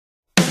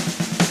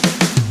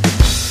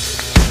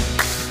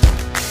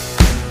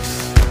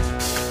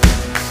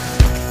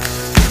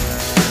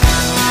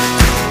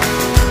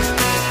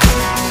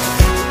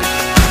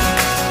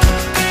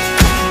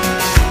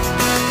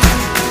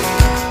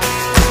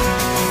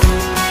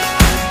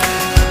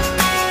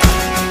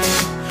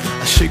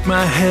shake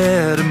my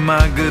head at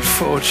my good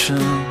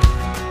fortune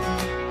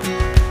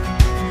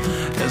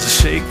as I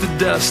shake the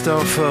dust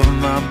off of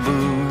my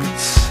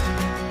boots.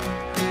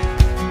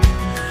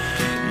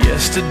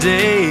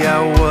 Yesterday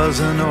I was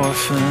an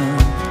orphan.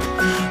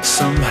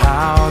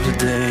 Somehow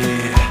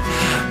today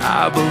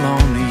I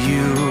belong to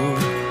you.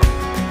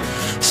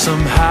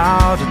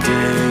 Somehow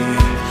today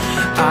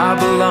I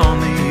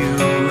belong to you.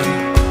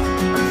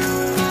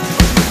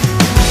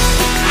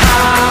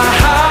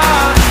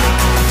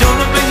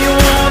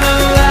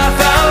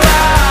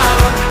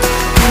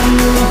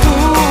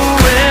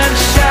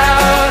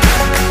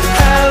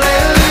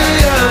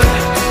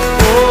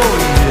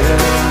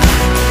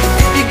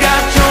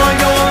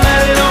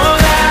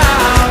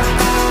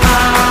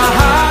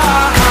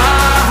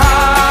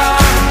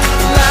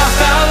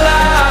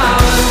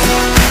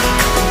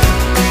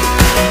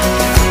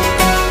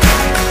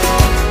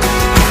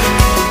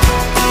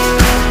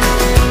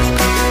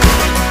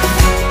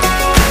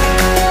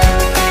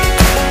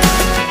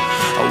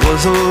 I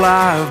was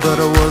alive, but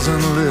I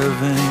wasn't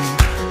living,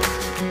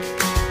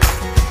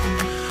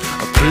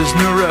 a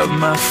prisoner of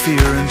my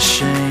fear and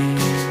shame.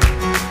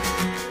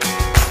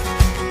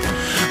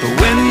 But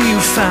when you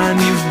find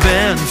you've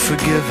been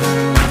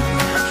forgiven,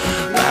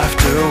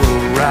 laughter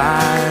will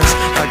rise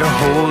like a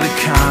holy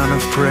kind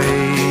of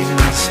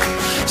praise.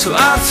 So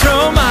I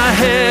throw my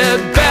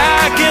head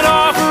back and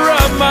offer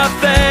up my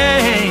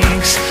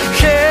thanks.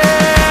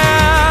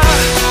 Yeah,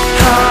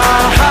 ha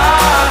ha.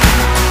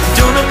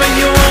 Don't know when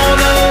you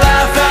wanna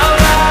laugh out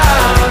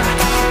loud,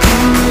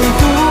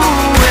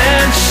 ooh,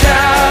 and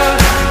shout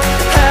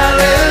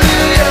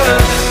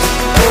hallelujah.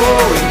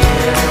 Oh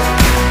yeah.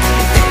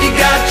 If you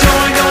got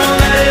joy,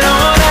 gonna let it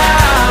on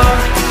out.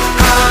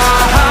 Ha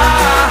ha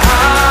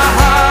ha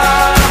ha.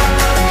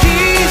 He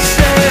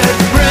said,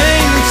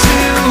 bring to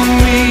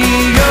me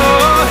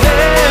your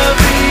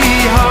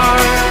heavy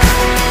heart.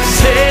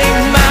 Take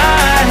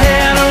my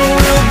hand and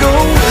we'll go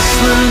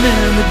whistling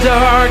in the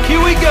dark. Here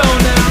we go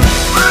now.